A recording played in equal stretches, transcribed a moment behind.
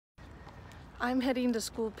I'm heading to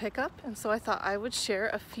school pickup, and so I thought I would share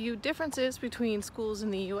a few differences between schools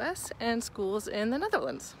in the US and schools in the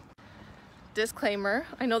Netherlands. Disclaimer,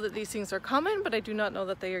 I know that these things are common, but I do not know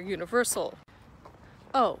that they are universal.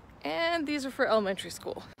 Oh, and these are for elementary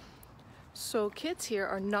school. So kids here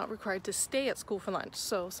are not required to stay at school for lunch.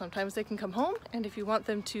 So sometimes they can come home, and if you want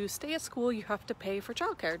them to stay at school, you have to pay for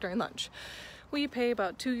childcare during lunch. We pay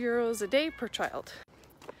about €2 a day per child.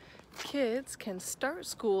 Kids can start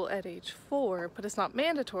school at age 4, but it's not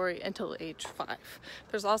mandatory until age 5.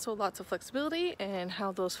 There's also lots of flexibility in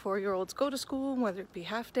how those 4-year-olds go to school, whether it be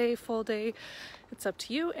half day, full day. It's up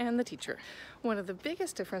to you and the teacher. One of the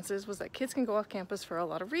biggest differences was that kids can go off campus for a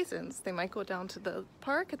lot of reasons. They might go down to the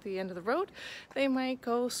park at the end of the road. They might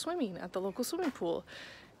go swimming at the local swimming pool.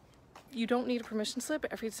 You don't need a permission slip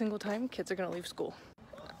every single time kids are going to leave school.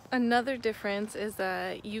 Another difference is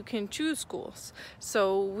that you can choose schools.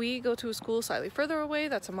 So we go to a school slightly further away,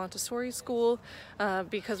 that's a Montessori school,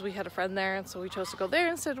 because we had a friend there, and so we chose to go there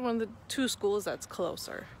instead of one of the 2 schools that's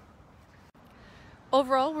closer.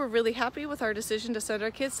 Overall, we're really happy with our decision to send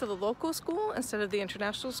our kids to the local school instead of the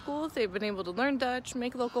international school. They've been able to learn Dutch,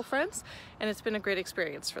 make local friends, and it's been a great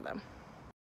experience for them.